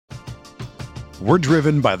We're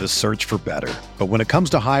driven by the search for better. But when it comes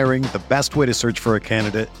to hiring, the best way to search for a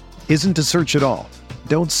candidate isn't to search at all.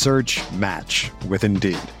 Don't search, match with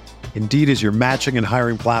Indeed. Indeed is your matching and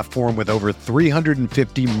hiring platform with over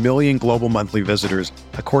 350 million global monthly visitors,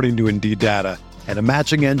 according to Indeed data, and a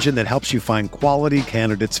matching engine that helps you find quality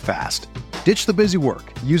candidates fast. Ditch the busy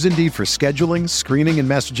work. Use Indeed for scheduling, screening, and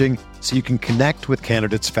messaging so you can connect with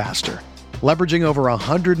candidates faster. Leveraging over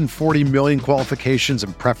 140 million qualifications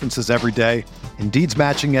and preferences every day, Indeed's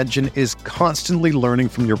matching engine is constantly learning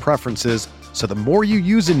from your preferences, so the more you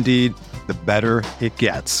use Indeed, the better it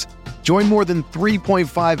gets. Join more than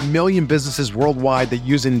 3.5 million businesses worldwide that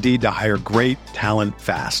use Indeed to hire great talent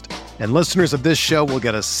fast. And listeners of this show will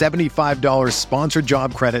get a $75 sponsored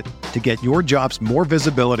job credit to get your jobs more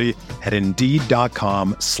visibility at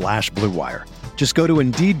Indeed.com/Blue Wire. Just go to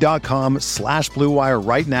Indeed.com/Blue Wire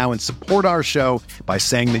right now and support our show by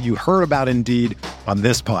saying that you heard about Indeed on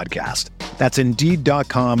this podcast. That's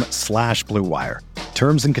Indeed.com/Blue Wire.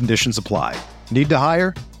 Terms and conditions apply. Need to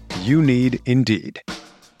hire? You need Indeed.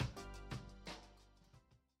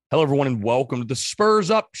 Hello, everyone, and welcome to the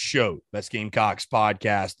Spurs Up Show. That's Gamecocks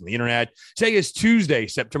podcast on the internet. Today is Tuesday,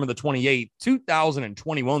 September the 28th,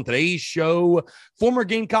 2021. Today's show, former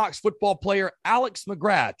Gamecocks football player Alex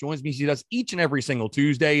McGrath joins me. He does each and every single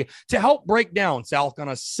Tuesday to help break down South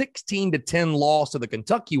Carolina's 16-10 loss to the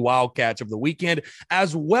Kentucky Wildcats over the weekend,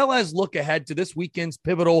 as well as look ahead to this weekend's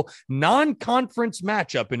pivotal non-conference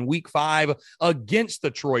matchup in Week 5 against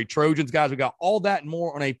the Troy Trojans. Guys, we got all that and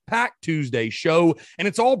more on a packed Tuesday show, and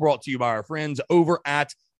it's all brought to you by our friends over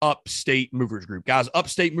at Upstate Movers Group. Guys,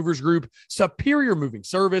 Upstate Movers Group, superior moving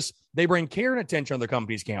service. They bring care and attention other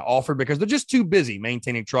companies can't offer because they're just too busy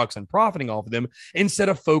maintaining trucks and profiting off of them instead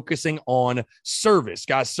of focusing on service.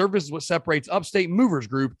 Guys, service is what separates Upstate Movers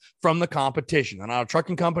Group from the competition. They're not a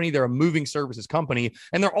trucking company. They're a moving services company,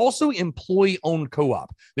 and they're also employee-owned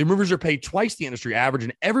co-op. The movers are paid twice the industry average,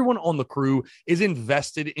 and everyone on the crew is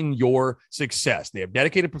invested in your success. They have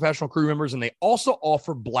dedicated professional crew members, and they also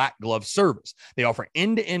offer black glove service. They offer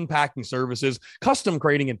end-to-end packing services, custom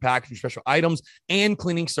crating and packaging special items, and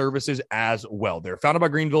cleaning services as well. They're founded by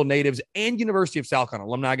Greenville natives and University of South Carolina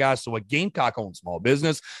alumni, guys, so a Gamecock-owned small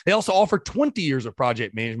business. They also offer 20 years of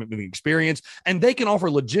project management moving experience, and they can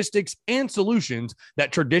offer logistics and solutions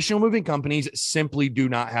that traditional moving companies simply do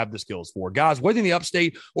not have the skills for. Guys, whether in the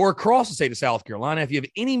upstate or across the state of South Carolina, if you have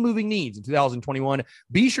any moving needs in 2021,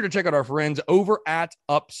 be sure to check out our friends over at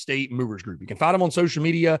Upstate Movers Group. You can find them on social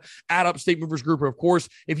media at Upstate Movers Group. Or of course,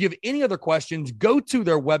 if you have any other questions, go to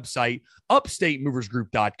their website,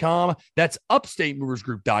 upstatemoversgroup.com. That's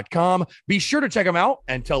upstatemoversgroup.com. Be sure to check them out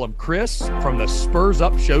and tell them Chris from the Spurs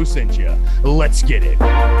Up Show sent you. Let's get it.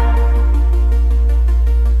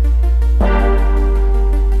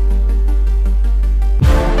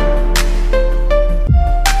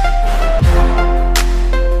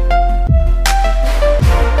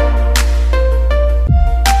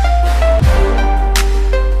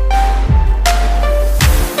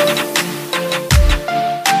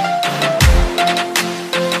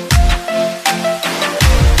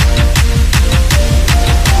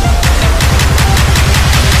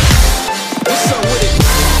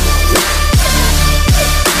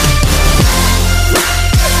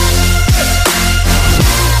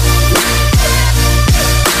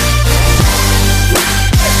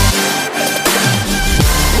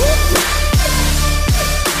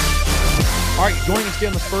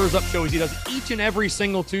 On the Spurs Up Show as he does each and every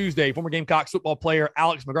single Tuesday, former Gamecocks football player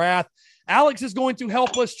Alex McGrath. Alex is going to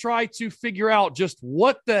help us try to figure out just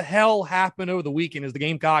what the hell happened over the weekend as the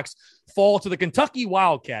Gamecocks fall to the Kentucky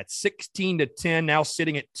Wildcats 16-10, now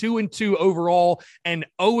sitting at 2-2 overall and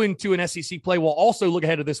 0-2 in SEC play. We'll also look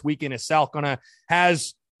ahead to this weekend as South Carolina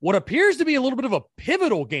has what appears to be a little bit of a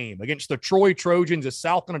pivotal game against the Troy Trojans as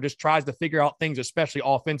South Carolina just tries to figure out things, especially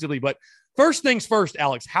offensively. But first things first,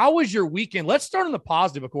 Alex, how was your weekend? Let's start on the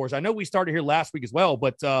positive, of course. I know we started here last week as well,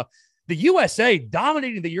 but the USA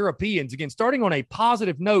dominating the Europeans. Again, starting on a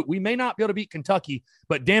positive note, we may not be able to beat Kentucky,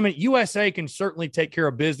 but damn it, USA can certainly take care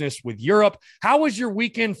of business with Europe. How was your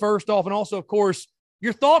weekend first off? And also, of course,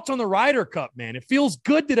 your thoughts on the Ryder Cup, man. It feels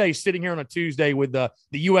good today sitting here on a Tuesday with the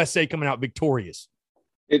USA coming out victorious.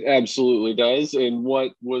 It absolutely does. And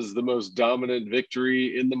what was the most dominant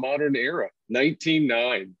victory in the modern era?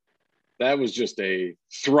 19-9. That was just a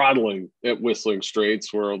throttling at Whistling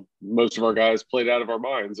Straits where most of our guys played out of our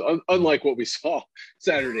minds. Unlike what we saw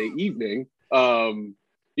Saturday evening,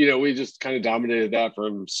 we just kind of dominated that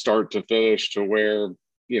from start to finish to where,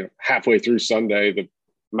 halfway through Sunday, the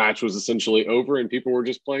match was essentially over and people were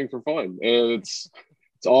just playing for fun. And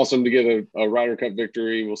it's awesome to get a Ryder Cup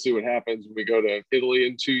victory. We'll see what happens when we go to Italy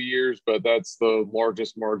in 2 years, but that's the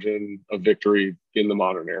largest margin of victory in the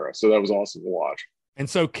modern era. So that was awesome to watch. And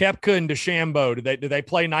so Koepka and DeChambeau, did they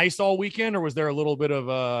play nice all weekend, or was there a little bit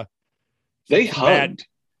of they hugged?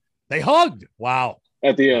 They hugged. Wow.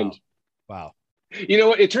 At the end. Wow. You know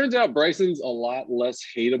what? It turns out Bryson's a lot less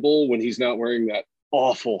hateable when he's not wearing that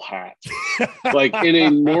awful hat. Like in a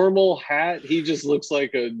normal hat, he just looks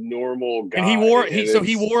like a normal guy. And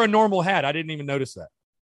he wore a normal hat. I didn't even notice that.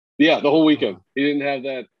 Yeah, the whole weekend. He didn't have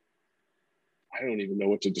that. I don't even know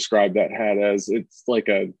what to describe that hat as. It's like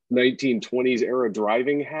a 1920s era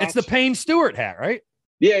driving hat. It's the Payne Stewart hat, right?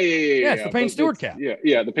 Yeah. It's the Payne Stewart cap.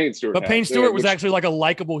 Yeah, the Payne Stewart But hat. Payne Stewart was actually like a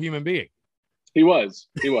likable human being. He was.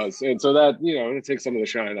 And so that, it takes some of the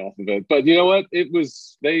shine off of it. But you know what?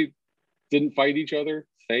 They didn't fight each other,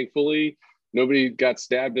 thankfully. Nobody got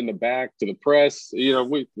stabbed in the back to the press. It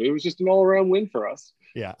was just an all-around win for us.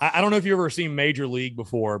 Yeah. I don't know if you've ever seen Major League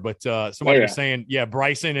before, but somebody was saying,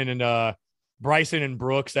 Bryson and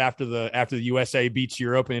Brooks after the USA beats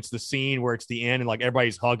Europe, and it's the scene where it's the end and like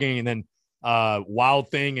everybody's hugging, and then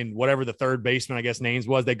Wild Thing and whatever the third baseman, I guess names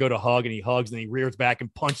was, they go to hug and he hugs and he rears back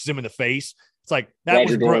and punches him in the face. It's like that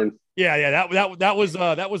Roger was Dorn.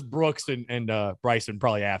 that was Brooks and Bryson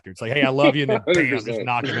probably after. It's like, hey, I love you, and then bam, just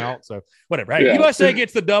knock him out. So whatever. Hey, USA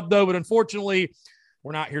gets the dub though, but unfortunately,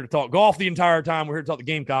 we're not here to talk golf the entire time. We're here to talk the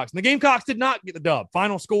Gamecocks, and the Gamecocks did not get the dub.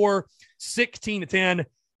 Final score 16-10.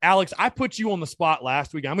 Alex, I put you on the spot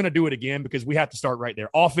last week. I'm going to do it again because we have to start right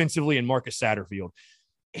there. Offensively and Marcus Satterfield.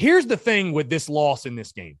 Here's the thing with this loss in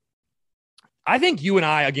this game. I think you and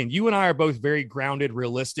I are both very grounded,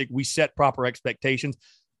 realistic. We set proper expectations.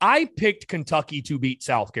 I picked Kentucky to beat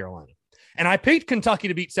South Carolina. And I picked Kentucky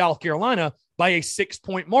to beat South Carolina by a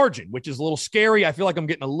 6-point margin, which is a little scary. I feel like I'm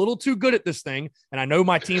getting a little too good at this thing, and I know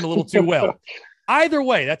my team a little too well. Either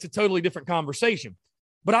way, that's a totally different conversation.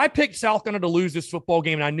 But I picked South Carolina to lose this football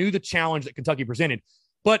game, and I knew the challenge that Kentucky presented.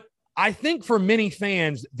 But I think for many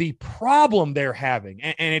fans, the problem they're having,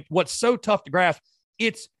 and what's so tough to grasp,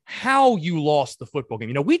 it's how you lost the football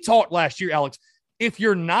game. We talked last year, Alex, if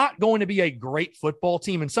you're not going to be a great football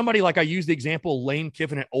team, and somebody like I used the example, Lane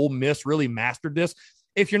Kiffin at Ole Miss really mastered this.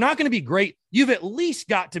 If you're not going to be great, you've at least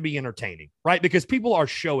got to be entertaining, right? Because people are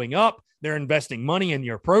showing up. They're investing money in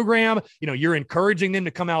your program. You're encouraging them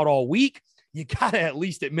to come out all week. You got to at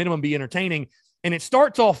least at minimum be entertaining. And it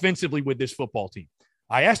starts offensively with this football team.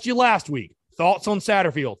 I asked you last week, thoughts on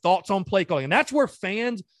Satterfield, thoughts on play calling. And that's where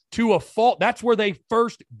fans, to a fault, that's where they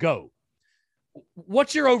first go.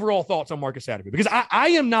 What's your overall thoughts on Marcus Satterfield? Because I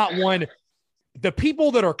am not one, the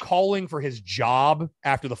people that are calling for his job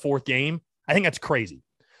after the fourth game, I think that's crazy.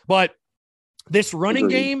 But this running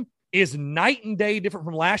game is night and day different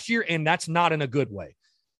from last year, and that's not in a good way.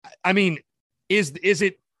 I mean, is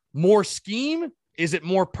it more scheme? Is it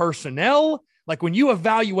more personnel? Like when you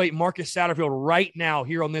evaluate Marcus Satterfield right now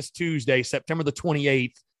here on this Tuesday, September the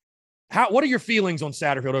 28th, what are your feelings on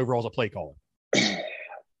Satterfield overall as a play caller?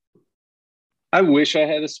 I wish I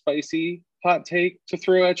had a spicy hot take to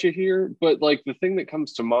throw at you here, but like the thing that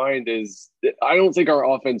comes to mind is I don't think our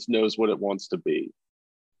offense knows what it wants to be.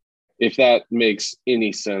 If that makes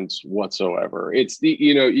any sense whatsoever. It's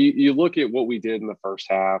you look at what we did in the first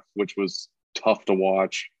half, which was tough to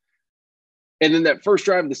watch. And then that first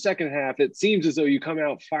drive of the second half, it seems as though you come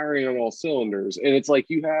out firing on all cylinders. And it's like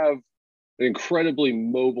you have an incredibly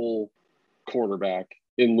mobile quarterback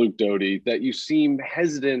in Luke Doty that you seem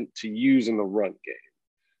hesitant to use in the run game,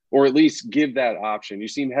 or at least give that option. You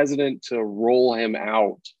seem hesitant to roll him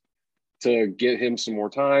out to get him some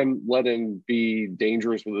more time, let him be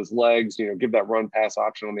dangerous with his legs, give that run pass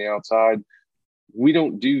option on the outside. We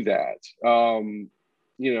don't do that.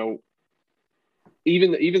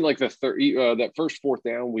 Even like the third, that first fourth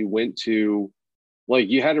down we went to, like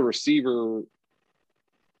you had a receiver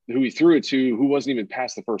who he threw it to who wasn't even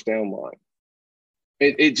past the first down line.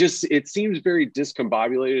 It seems very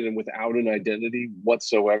discombobulated and without an identity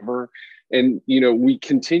whatsoever. And, we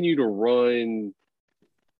continue to run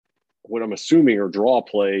what I'm assuming are draw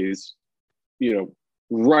plays,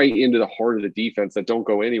 right into the heart of the defense that don't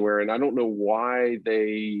go anywhere. And I don't know why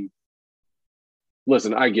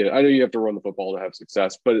listen, I get it. I know you have to run the football to have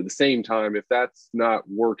success, but at the same time, if that's not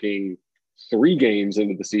working 3 games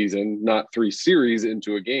into the season, not 3 series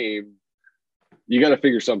into a game, you got to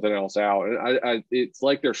figure something else out. And it's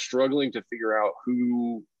like they're struggling to figure out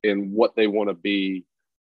who and what they want to be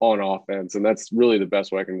on offense. And that's really the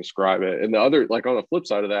best way I can describe it. And the other, like on the flip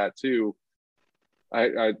side of that too,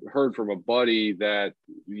 I heard from a buddy that,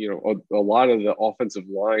 a lot of the offensive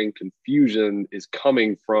line confusion is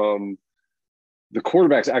coming from the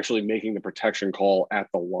quarterback's actually making the protection call at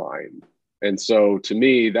the line. And so to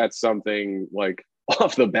me, that's something like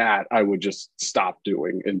off the bat, I would just stop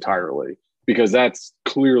doing entirely, because that's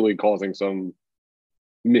clearly causing some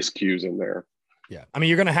miscues in there. Yeah. I mean,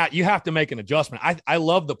 you have to make an adjustment. I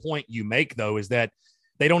love the point you make, though, is that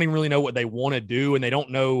they don't even really know what they want to do, and they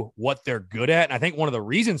don't know what they're good at. And I think one of the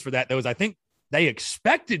reasons for that, though, is I think they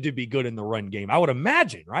expected to be good in the run game, I would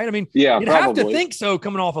imagine, right? I mean, yeah, you'd have to think so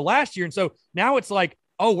coming off of last year. And so now it's like,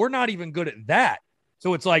 oh, we're not even good at that.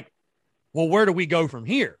 So it's like, well, where do we go from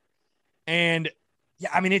here? And yeah,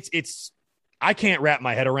 I mean, it's I can't wrap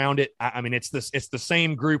my head around it. I mean, it's the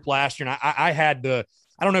same group last year. And I had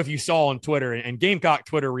I don't know if you saw on Twitter, and Gamecock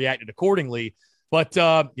Twitter reacted accordingly, but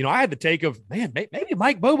I had the take of, man, maybe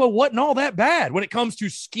Mike Bobo wasn't all that bad when it comes to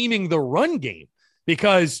scheming the run game,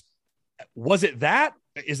 because was it that?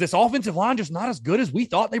 Is this offensive line just not as good as we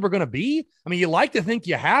thought they were going to be? I mean, you like to think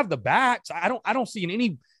you have the backs. I don't see in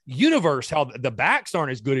any universe how the backs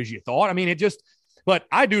aren't as good as you thought. I mean, but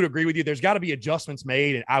I do agree with you. There's got to be adjustments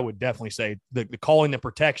made. And I would definitely say the calling the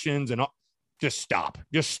protections and just stop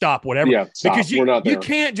whatever. Yeah, stop. Because you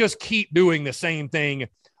can't just keep doing the same thing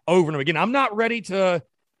over and over again. I'm not ready to,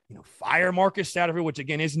 fire Marcus Satterfield, which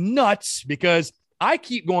again is nuts, because I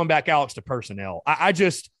keep going back, Alex, to personnel.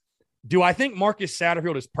 Do I think Marcus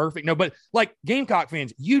Satterfield is perfect? No, but like Gamecock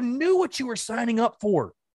fans, you knew what you were signing up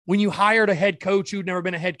for when you hired a head coach who'd never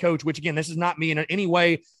been a head coach, which again, this is not me in any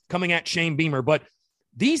way coming at Shane Beamer, but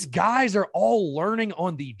these guys are all learning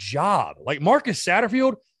on the job. Like Marcus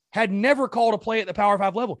Satterfield had never called a play at the Power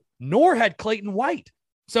 5 level, nor had Clayton White.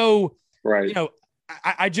 So, right.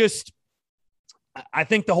 I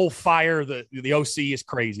think the whole fire, the OC is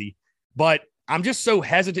crazy, but I'm just so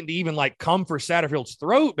hesitant to even come for Satterfield's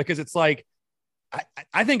throat, because it's like,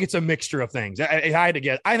 I think it's a mixture of things. I had to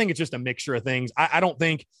guess. I think it's just a mixture of things. I don't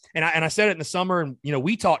think, and I said it in the summer, and,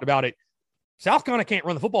 we talked about it. South Carolina can't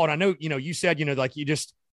run the football. And I know, you said, you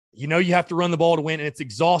have to run the ball to win, and it's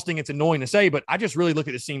exhausting. It's annoying to say, but I just really look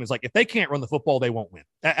at this team as like, if they can't run the football, they won't win.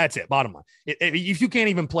 That's it. Bottom line. If you can't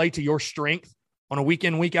even play to your strength on a week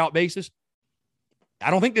in, week out basis, I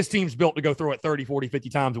don't think this team's built to go through it 30, 40, 50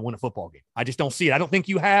 times and win a football game. I just don't see it. I don't think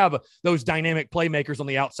you have those dynamic playmakers on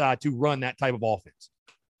the outside to run that type of offense.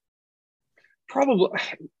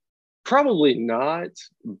 Probably not.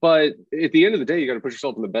 But at the end of the day, you got to put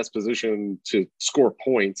yourself in the best position to score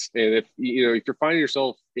points. And if you're finding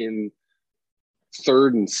yourself in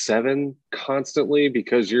 3rd and 7 constantly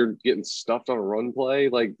because you're getting stuffed on a run play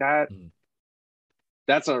like that,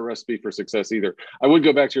 that's not a recipe for success either. I would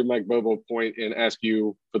go back to your Mike Bobo point and ask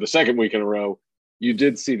you, for the second week in a row, you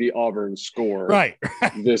did see the Auburn score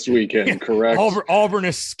this weekend, correct? Auburn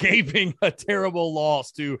escaping a terrible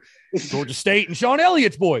loss to Georgia State and Sean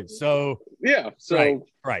Elliott's boys. So yeah, so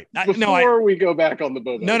right. Before we go back on the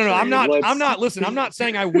Bobo, no. I'm not. Listen, I'm not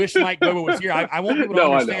saying I wish Mike Bobo was here. I want people to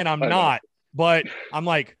understand I'm not. But I'm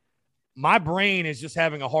like, my brain is just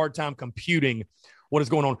having a hard time computing what is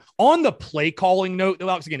going on the play calling note. Though,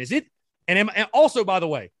 Alex, again, is it? And also, by the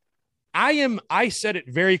way, I said it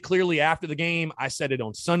very clearly after the game. I said it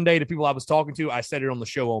on Sunday to people I was talking to. I said it on the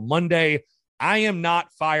show on Monday. I am not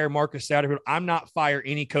fire Marcus Satterfield. I'm not fire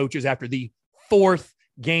any coaches after the 4th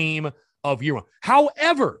game of year 1.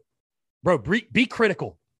 However, bro, be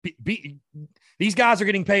critical. These guys are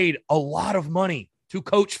getting paid a lot of money to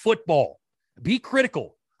coach football. Be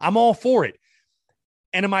critical. I'm all for it.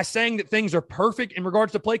 And am I saying that things are perfect in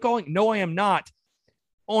regards to play calling? No, I am not.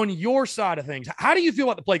 On your side of things, how do you feel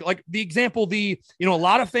about the play? Like the example, a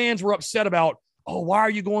lot of fans were upset about, oh, why are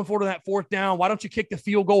you going forward on that 4th down? Why don't you kick the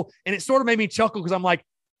field goal? And it sort of made me chuckle, because I'm like,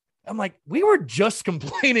 we were just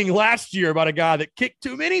complaining last year about a guy that kicked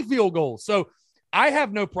too many field goals. So I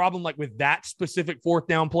have no problem with that specific 4th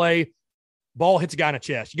down play. Ball hits a guy in the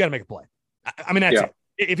chest. You got to make a play. I mean, that's it.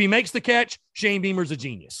 If he makes the catch, Shane Beamer's a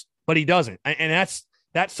genius, but he doesn't. And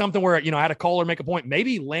that's something where, I had a caller make a point.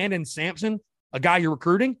 Maybe Landon Sampson, a guy you're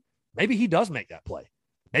recruiting, maybe he does make that play.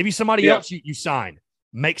 Maybe somebody else you sign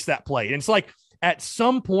makes that play. And it's like, at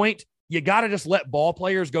some point, you got to just let ball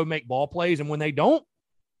players go make ball plays. And when they don't,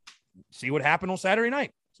 see what happened on Saturday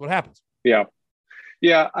night. That's what happens. Yeah.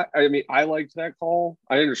 Yeah. I mean, I liked that call.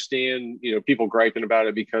 I understand, people griping about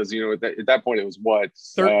it because, at that point it was what?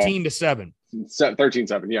 13-7.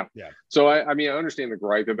 13-7. Yeah. Yeah. So I mean, I understand the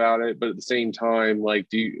gripe about it, but at the same time,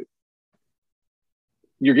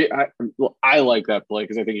 I like that play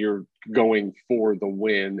because I think you're going for the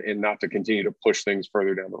win and not to continue to push things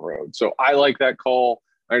further down the road. So I like that call.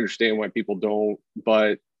 I understand why people don't,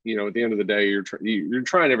 but at the end of the day, you're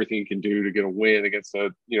trying everything you can do to get a win against a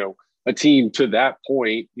team to that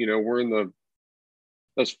point. We're in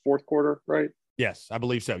that's 4th quarter, right? Yes, I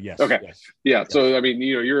believe so. Yes. Okay. Yes. Yeah. Yes. So, I mean,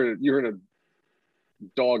 you're in a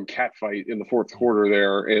dog cat fight in the fourth quarter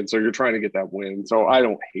there. And so you're trying to get that win. So I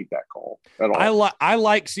don't hate that call at all. I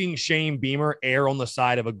like seeing Shane Beamer err on the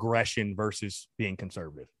side of aggression versus being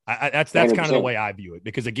conservative. That's 100%. kind of the way I view it,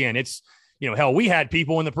 because again, it's, hell, we had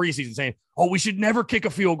people in the preseason saying, oh, we should never kick a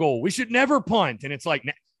field goal. We should never punt. And it's like,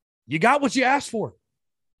 you got what you asked for.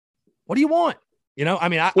 What do you want?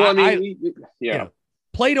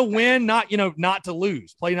 Play to win, not to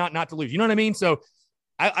lose. Play not to lose. You know what I mean? So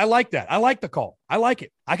I like that. I like the call. I like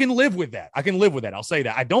it. I can live with that. I'll say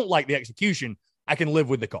that. I don't like the execution. I can live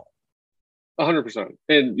with the call. 100%.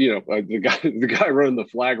 And, the guy running the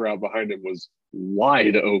flag route behind him was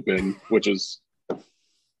wide open, which is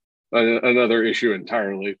another issue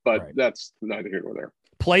entirely, but right. That's neither here nor there.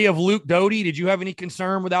 Play of Luke Doty. Did you have any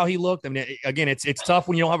concern with how he looked? I mean, again, it's tough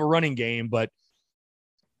when you don't have a running game, but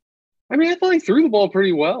I thought he threw the ball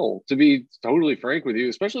pretty well, to be totally frank with you,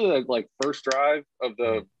 especially that first drive of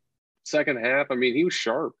the second half. I mean, he was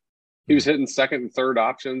sharp. He was hitting second and third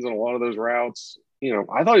options on a lot of those routes.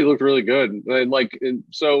 I thought he looked really good. And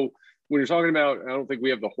so when you're talking about, I don't think we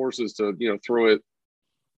have the horses to, throw it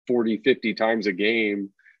 40, 50 times a game.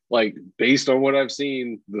 Based on what I've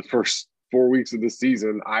seen the first 4 weeks of the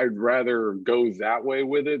season, I'd rather go that way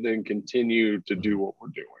with it than continue to do what we're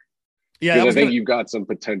doing. Yeah, I think you've got some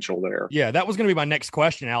potential there. Yeah, that was going to be my next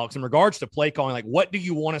question, Alex. In regards to play calling, what do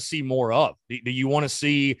you want to see more of? Do you want to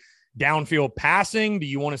see downfield passing? Do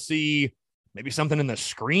you want to see maybe something in the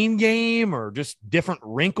screen game or just different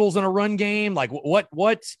wrinkles in a run game?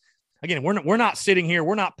 What? Again, we're not sitting here.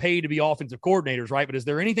 We're not paid to be offensive coordinators, right? But is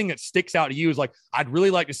there anything that sticks out to you as I'd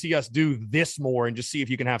really like to see us do this more and just see if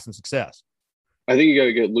you can have some success? I think you got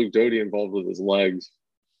to get Luke Doty involved with his legs.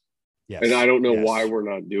 Yes. And I don't know why we're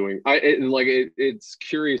not doing. It's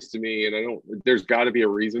curious to me, and there's got to be a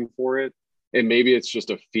reason for it, and maybe it's just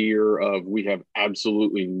a fear of we have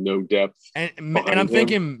absolutely no depth. And I'm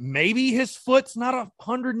thinking maybe his foot's not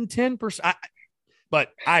 110%. But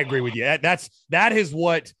I agree with you. That is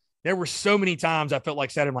what. There were so many times I felt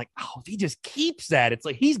like Saturday. I'm like, oh, if he just keeps that, it's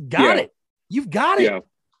like he's got it. You've got it. Yeah.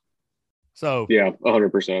 So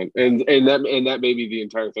 100%, and that may be the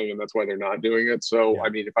entire thing, and that's why they're not doing it. So I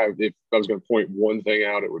mean, if I was going to point one thing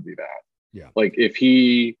out, it would be that. Yeah, if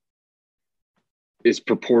he is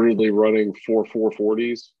purportedly running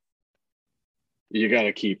 4.40s, you got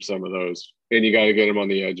to keep some of those, and you got to get him on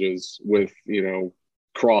the edges with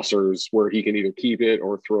crossers where he can either keep it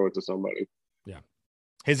or throw it to somebody. Yeah,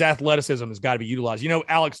 his athleticism has got to be utilized.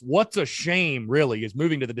 Alex, what's a shame really is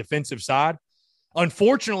moving to the defensive side.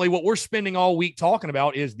 Unfortunately, what we're spending all week talking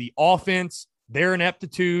about is the offense, their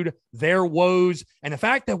ineptitude, their woes, and the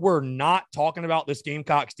fact that we're not talking about this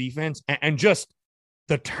Gamecocks defense and just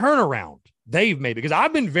the turnaround they've made. Because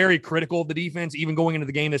I've been very critical of the defense, even going into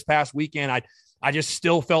the game this past weekend. I just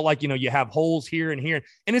still felt like, you have holes here and here.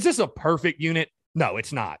 And is this a perfect unit? No,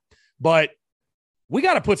 it's not. But we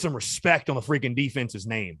got to put some respect on the freaking defense's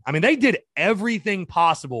name. I mean, they did everything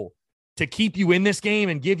possible to keep you in this game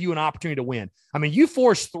and give you an opportunity to win. I mean, you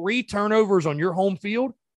force 3 turnovers on your home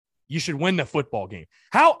field, you should win the football game.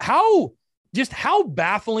 How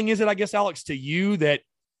baffling is it, I guess, Alex, to you that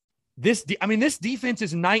this defense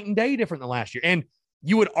is night and day different than last year. And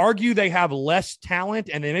you would argue they have less talent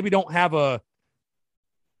and they maybe don't have a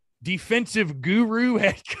defensive guru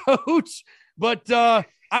head coach, but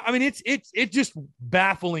it's just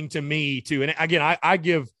baffling to me too. And again, I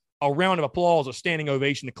give a round of applause, a standing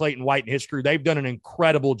ovation to Clayton White and his crew. They've done an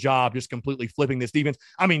incredible job just completely flipping this defense.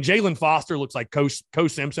 I mean, Jalen Foster looks like Co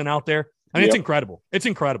Simpson out there. I mean, It's incredible. It's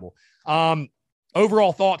incredible.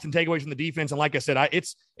 Overall thoughts and takeaways from the defense. And like I said,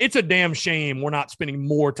 it's a damn shame we're not spending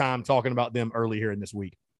more time talking about them early here in this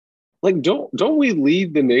week. Don't we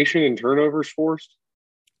lead the nation in turnovers forced?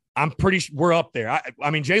 I'm pretty sure we're up there.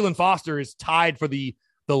 I mean, Jalen Foster is tied for the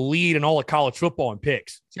lead in all of college football in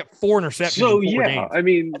picks. He's got 4 interceptions. So, in 4 games. I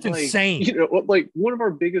mean, that's insane. One of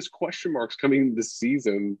our biggest question marks coming into this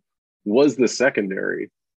season was the secondary,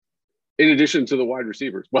 in addition to the wide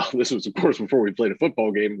receivers. Well, this was, of course, before we played a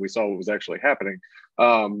football game and we saw what was actually happening.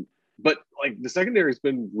 But the secondary has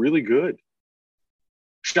been really good,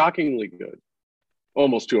 shockingly good,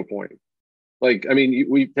 almost to a point.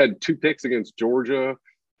 We've had 2 picks against Georgia,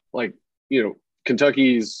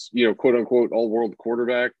 Kentucky's, quote unquote, all world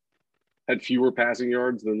quarterback had fewer passing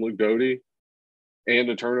yards than Luke Doty and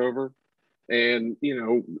a turnover. And,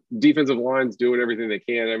 defensive line's doing everything they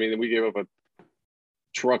can. I mean, we gave up a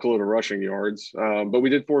truckload of rushing yards, but we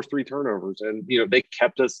did force 3 turnovers and, they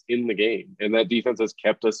kept us in the game, and that defense has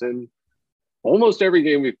kept us in almost every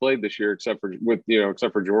game we've played this year, except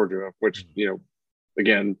for Georgia, which,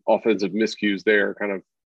 again, offensive miscues there kind of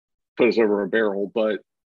put us over a barrel. But,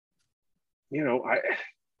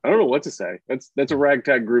 I don't know what to say. That's a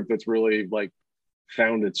ragtag group that's really like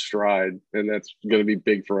found its stride, and that's going to be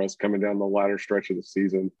big for us coming down the latter stretch of the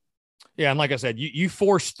season. Yeah, and like I said, you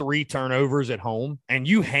force 3 turnovers at home and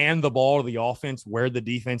you hand the ball to the offense where the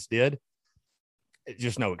defense did. It's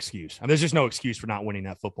just no excuse. I mean, there's just no excuse for not winning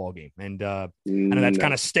that football game. And I know that's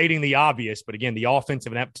kind of stating the obvious, but again, the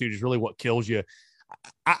offensive ineptitude is really what kills you.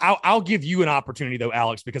 I'll give you an opportunity though,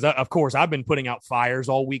 Alex, because of course I've been putting out fires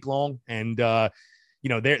all week long, and there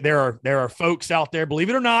are folks out there, believe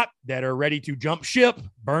it or not, that are ready to jump ship,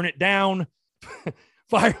 burn it down,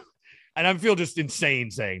 fire. And I feel just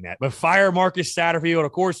insane saying that, but fire Marcus Satterfield,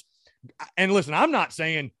 of course. And listen, I'm not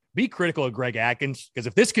saying be critical of Greg Atkins, because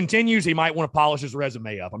if this continues, he might want to polish his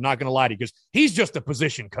resume up. I'm not going to lie to you, because he's just a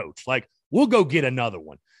position coach. Like, we'll go get another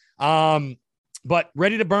one. But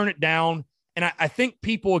ready to burn it down. And I think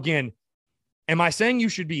people, again, am I saying you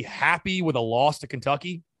should be happy with a loss to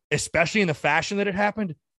Kentucky, especially in the fashion that it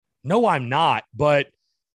happened? No, I'm not. But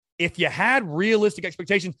if you had realistic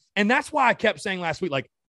expectations, and that's why I kept saying last week,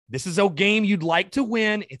 like, this is a game you'd like to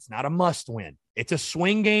win. It's not a must win. It's a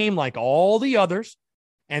swing game like all the others.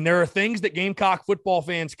 And there are things that Gamecock football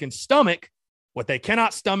fans can stomach. What they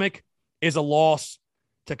cannot stomach is a loss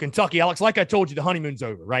to Kentucky. Alex, like I told you, the honeymoon's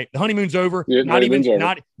over, right? The honeymoon's over. Yeah, not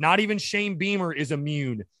even Shane Beamer is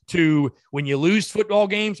immune to when you lose football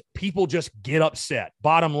games, people just get upset,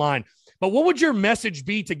 bottom line. But what would your message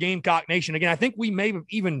be to Gamecock Nation? Again, I think we may have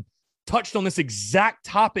even touched on this exact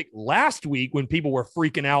topic last week when people were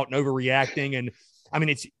freaking out and overreacting. And I mean,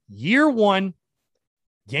 it's year 1,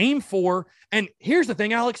 game 4. And here's the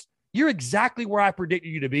thing, Alex, you're exactly where I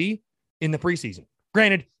predicted you to be in the preseason.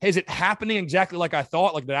 Granted, is it happening exactly like I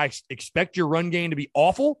thought? Like, did I expect your run game to be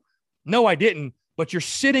awful? No, I didn't. But you're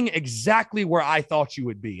sitting exactly where I thought you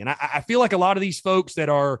would be. And I feel like a lot of these folks that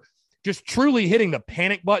are just truly hitting the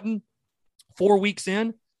panic button 4 weeks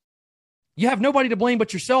in, you have nobody to blame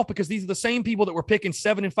but yourself, because these are the same people that were picking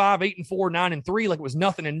 7-5, 8-4, 9-3 like it was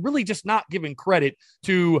nothing, and really just not giving credit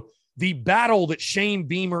to the battle that Shane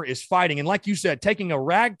Beamer is fighting. And like you said, taking a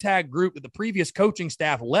ragtag group that the previous coaching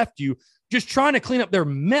staff left you, just trying to clean up their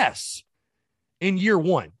mess in year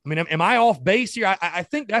 1. I mean, am I off base here? I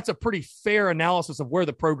think that's a pretty fair analysis of where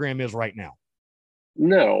the program is right now.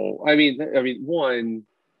 No, I mean, one,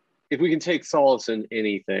 if we can take solace in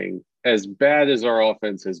anything, as bad as our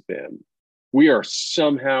offense has been, we have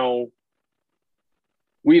somehow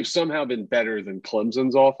been better than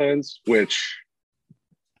Clemson's offense, which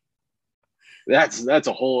that's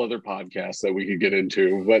a whole other podcast that we could get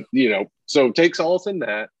into. But, so take solace in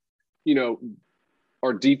that.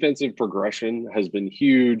 Our defensive progression has been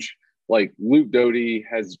huge. Like, Luke Doty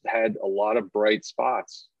has had a lot of bright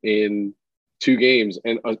spots in 2 games.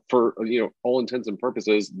 And for, all intents and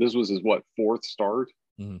purposes, this was his, 4th start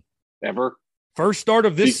ever? First start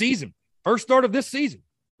of this season.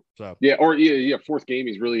 So yeah, 4th game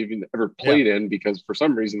he's really even ever played in, because for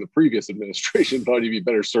some reason the previous administration thought he'd be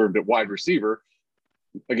better served at wide receiver.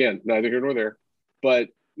 Again, neither here nor there. But,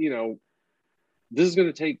 this is going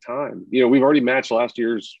to take time. We've already matched last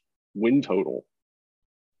year's win total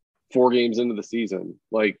 4 games into the season.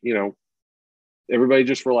 Like, everybody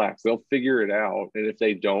just relax. They'll figure it out. And if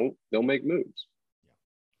they don't, they'll make moves.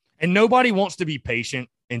 And nobody wants to be patient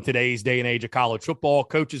in today's day and age of college football.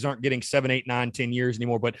 Coaches aren't getting 7, 8, 9, 10 years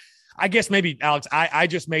anymore. But I guess maybe, Alex, I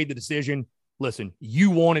just made the decision. Listen,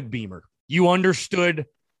 you wanted Beamer. You understood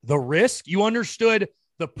the risk. You understood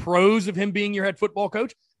the pros of him being your head football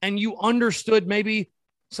coach. And you understood maybe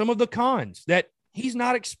some of the cons, that he's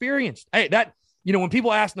not experienced. Hey, when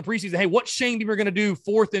people ask in the preseason, hey, what's Shane Beamer going to do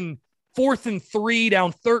 4th and 3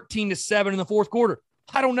 down 13-7 in the 4th quarter?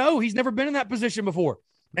 I don't know. He's never been in that position before.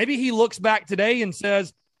 Maybe he looks back today and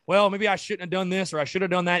says, well, maybe I shouldn't have done this, or I should have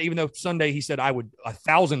done that, even though Sunday he said I would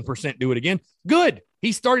 1,000% do it again. Good.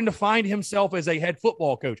 He's starting to find himself as a head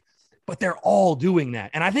football coach. But they're all doing that.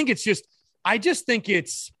 And I just think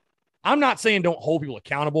it's, I'm not saying don't hold people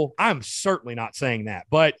accountable. I'm certainly not saying that.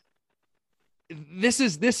 But this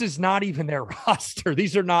is not even their roster.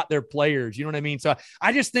 These are not their players. You know what I mean? So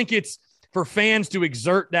I just think it's for fans to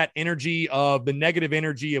exert that energy of the negative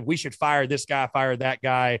energy of we should fire this guy, fire that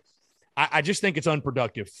guy. I just think it's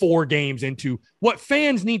unproductive 4 games into what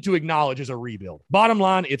fans need to acknowledge is a rebuild. Bottom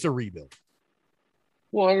line, it's a rebuild.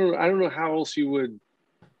 Well, I don't know how else you would.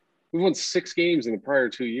 We won 6 games in the prior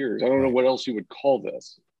 2 years. I don't know what else you would call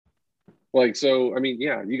this. Like, so, I mean,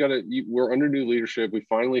 yeah, we're under new leadership. We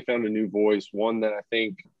finally found a new voice, one that I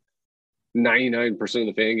think 99% of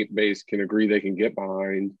the fan base can agree they can get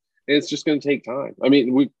behind. And it's just going to take time. I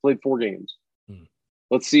mean, we've played 4 games.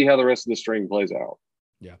 Let's see how the rest of the string plays out.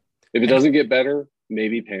 Yeah. If it doesn't get better,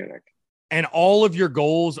 maybe panic. And all of your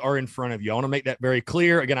goals are in front of you. I want to make that very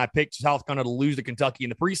clear. Again, I picked South Carolina to lose to Kentucky in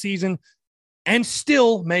the preseason and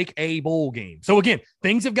still make a bowl game. So, again,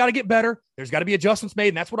 things have got to get better. There's got to be adjustments made,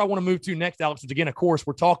 and that's what I want to move to next, Alex, which, again, of course,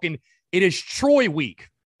 we're talking it is Troy week.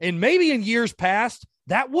 And maybe in years past,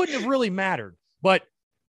 that wouldn't have really mattered. But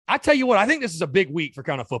I tell you what, I think this is a big week for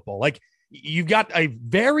Carolina football. Like, you've got a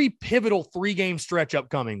very pivotal 3-game stretch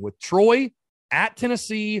upcoming with Troy, at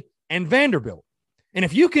Tennessee, and Vanderbilt. And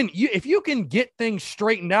if you can get things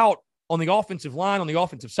straightened out on the offensive line, on the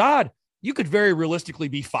offensive side, you could very realistically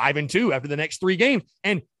be 5-2 after the next 3 games.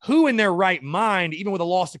 And who in their right mind, even with a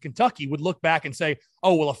loss to Kentucky, would look back and say,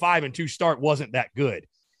 oh, well, a 5-2 start wasn't that good?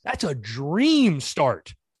 That's a dream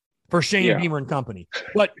start for Shane Beamer and company.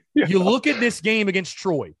 But you look at this game against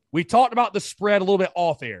Troy. We talked about the spread a little bit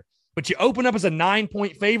off air, but you open up as a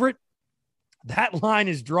 9-point favorite. That line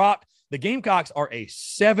is dropped. The Gamecocks are a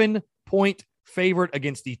 7-point favorite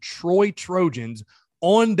against the Troy Trojans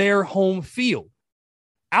on their home field.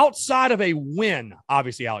 Outside of a win,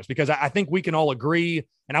 obviously, Alex, because I think we can all agree,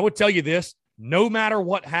 and I would tell you this, no matter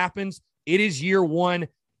what happens, it is year one.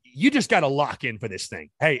 You just got to lock in for this thing.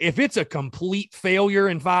 Hey, if it's a complete failure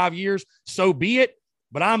in 5 years, so be it,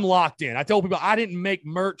 but I'm locked in. I told people I didn't make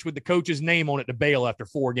merch with the coach's name on it to bail after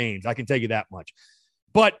 4 games. I can tell you that much.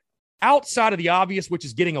 But outside of the obvious, which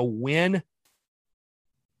is getting a win,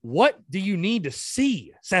 what do you need to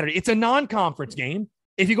see Saturday? It's a non-conference game.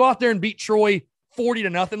 If you go out there and beat Troy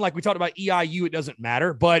 40-0, like we talked about EIU, it doesn't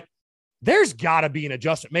matter, but there's got to be an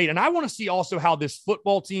adjustment made. And I want to see also how this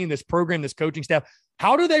football team, this program, this coaching staff,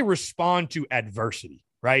 how do they respond to adversity,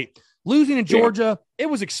 right? Losing in Georgia, it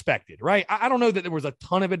was expected, right? I don't know that there was a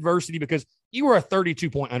ton of adversity because you were a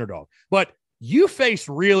 32-point underdog, but you face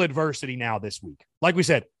real adversity now this week. Like we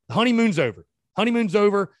said, the honeymoon's over. Honeymoon's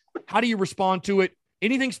over. How do you respond to it?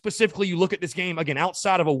 Anything specifically you look at this game, again,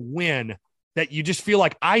 outside of a win, that you just feel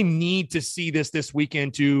like I need to see this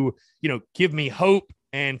weekend to, give me hope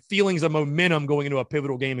and feelings of momentum going into a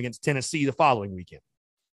pivotal game against Tennessee the following weekend?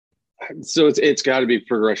 So it's got to be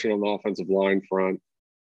progression on the offensive line front.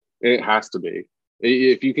 It has to be.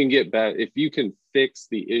 If you can get back, if you can fix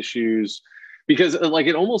the issues, because like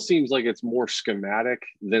it almost seems like it's more schematic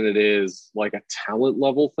than it is like a talent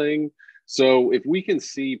level thing. So if we can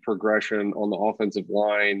see progression on the offensive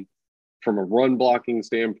line from a run blocking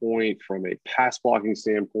standpoint, from a pass blocking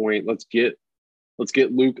standpoint, let's get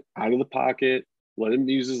Luke out of the pocket, let him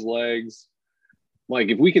use his legs. Like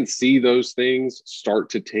if we can see those things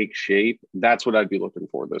start to take shape, that's what I'd be looking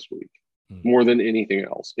for this week more than anything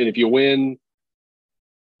else. And if you win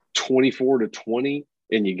 24-20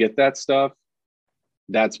 and you get that stuff,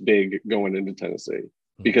 that's big going into Tennessee.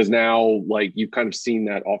 Because now, like, you've kind of seen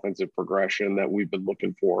that offensive progression that we've been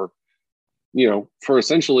looking for, for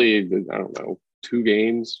essentially, I don't know, 2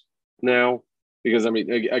 games now. Because, I mean,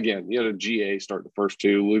 again, you had a GA start the first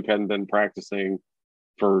 2. Luke hadn't been practicing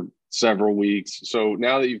for several weeks. So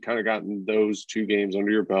now that you've kind of gotten those 2 games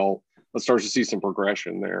under your belt, let's start to see some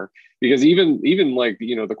progression there. Because even like,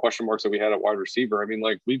 the question marks that we had at wide receiver, I mean,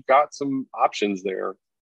 like, we've got some options there.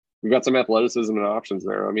 We've got some athleticism and options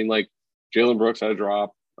there. I mean, like, Jalen Brooks had a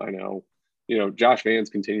drop. I know. Josh Vance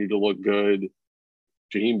continued to look good.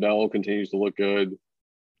 Jaheim Bell continues to look good.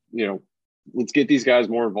 Let's get these guys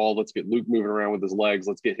more involved. Let's get Luke moving around with his legs.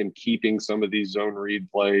 Let's get him keeping some of these zone read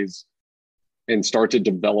plays and start to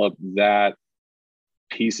develop that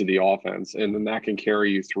piece of the offense. And then that can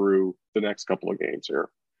carry you through the next couple of games here.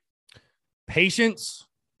 Patience,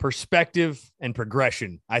 perspective, and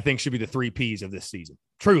progression, I think, should be the 3 Ps of this season.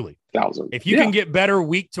 Truly. 1,000. If you can get better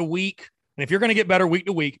week to week, and if you're going to get better week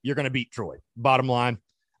to week, you're going to beat Troy. Bottom line,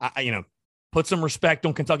 put some respect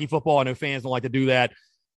on Kentucky football. I know fans don't like to do that.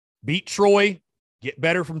 Beat Troy, get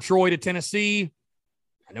better from Troy to Tennessee.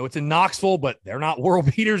 I know it's in Knoxville, but they're not world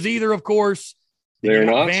beaters either, of course. They're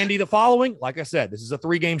not. Vandy the following. Like I said, this is a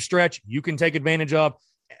 3-game stretch you can take advantage of.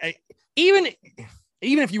 Even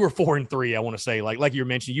if you were 4-3, I want to say, like you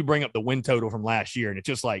mentioned, you bring up the win total from last year, and it's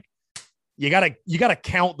just like you gotta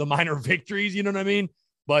count the minor victories. You know what I mean?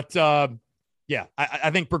 But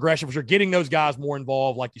I think progression for sure. Getting those guys more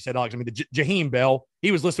involved, like you said, Alex. I mean, the Jaheim Bell,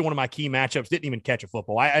 he was listed one of my key matchups. Didn't even catch a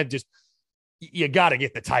football. You got to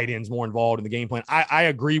get the tight ends more involved in the game plan. I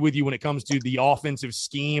agree with you when it comes to the offensive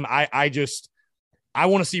scheme. I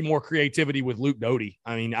want to see more creativity with Luke Doty.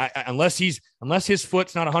 I mean, unless his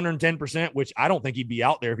foot's not 110%, which I don't think he'd be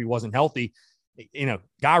out there if he wasn't healthy.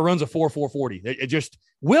 Guy runs a 4.40. It just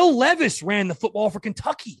Will Levis ran the football for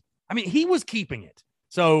Kentucky. I mean, he was keeping it.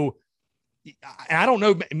 So I don't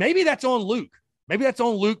know. Maybe that's on Luke. Maybe that's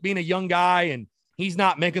on Luke being a young guy and he's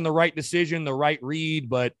not making the right decision, the right read.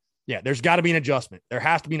 But yeah, there's got to be an adjustment. There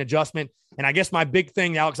has to be an adjustment. And I guess my big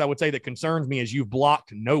thing, Alex, I would say that concerns me is you've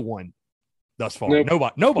blocked no one thus far.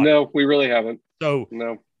 Nope. Nobody. No, we really haven't. So,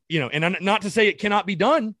 no, and not to say it cannot be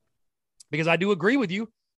done, because I do agree with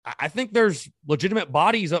you. I think there's legitimate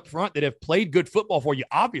bodies up front that have played good football for you.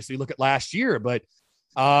 Obviously, look at last year, but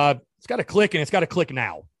it's got to click, and it's got to click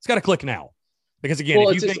now. It's got to click now. Because again,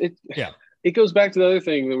 it goes back to the other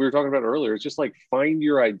thing that we were talking about earlier. It's just like find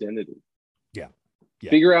your identity. Yeah.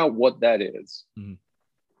 Figure out what that is. Mm-hmm.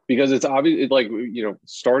 Because it's obvious,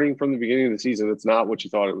 starting from the beginning of the season, it's not what you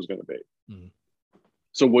thought it was going to be. Mm-hmm.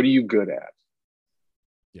 So what are you good at?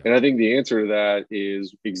 Yeah. And I think the answer to that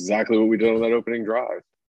is exactly what we did on that opening drive.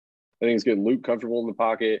 I think it's getting Luke comfortable in the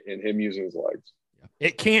pocket and him using his legs.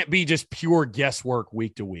 It can't be just pure guesswork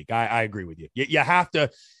week to week. I agree with you. You have to,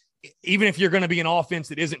 even if you're going to be an offense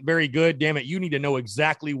that isn't very good, damn it, you need to know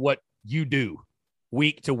exactly what you do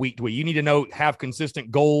week to week to week. You need to have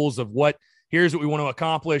consistent goals of here's what we want to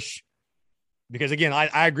accomplish. Because again,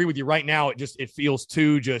 I agree with you right now. It feels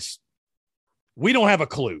too we don't have a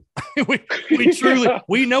clue. we truly,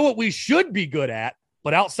 we know what we should be good at,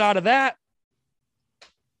 but outside of that,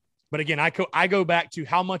 but again, I go back to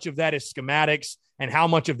how much of that is schematics and how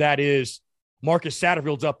much of that is Marcus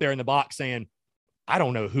Satterfield's up there in the box saying, I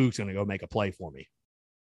don't know who's going to go make a play for me.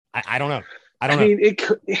 I don't know. I mean, it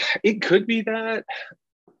could be that.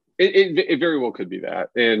 It very well could be that.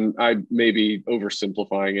 And I may be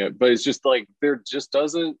oversimplifying it, but it's just like there just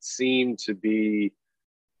doesn't seem to be –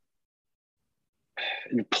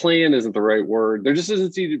 plan isn't the right word. There just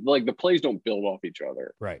doesn't seem to – like the plays don't build off each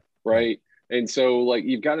other. Right. And so, like,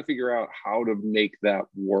 you've got to figure out how to make that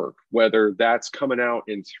work, whether that's coming out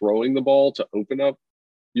and throwing the ball to open up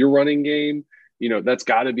your running game. That's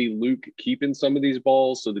got to be Luke keeping some of these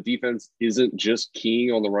balls so the defense isn't just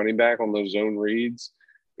keying on the running back on those zone reads.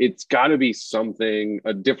 It's got to be something,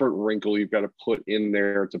 a different wrinkle you've got to put in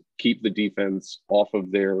there to keep the defense off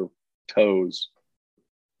of their toes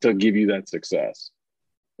to give you that success.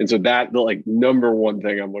 And so that, the number one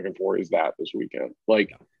thing I'm looking for is that this weekend.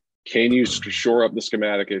 Can you shore up the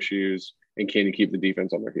schematic issues, and can you keep the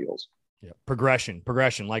defense on their heels? Yeah, progression.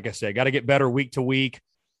 Like I said, got to get better week to week.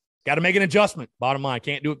 Got to make an adjustment. Bottom line,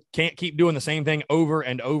 can't keep doing the same thing over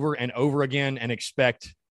and over and over again and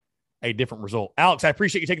expect a different result. Alex, I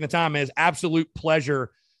appreciate you taking the time. It's absolute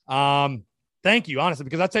pleasure. Thank you, honestly,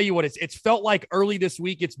 because I tell you what, it's felt like early this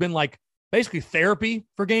week. It's been like basically therapy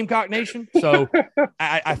for Gamecock Nation. So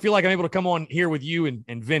I feel like I'm able to come on here with you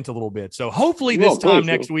and vent a little bit. So hopefully this time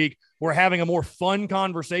next week, we're having a more fun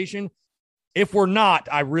conversation. If we're not,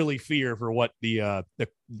 I really fear for what the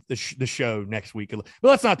show next week. But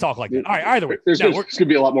let's not talk like that. All right, either way. There's going to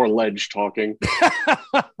be a lot more ledge talking.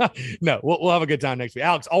 No, we'll have a good time next week.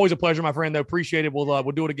 Alex, always a pleasure, my friend, though. Appreciate it. We'll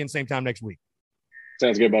do it again same time next week.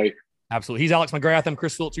 Sounds good, buddy. Absolutely. He's Alex McGrath. I'm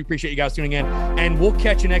Chris Phillips. We appreciate you guys tuning in, and we'll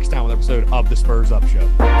catch you next time with an episode of the Spurs Up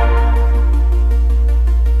Show.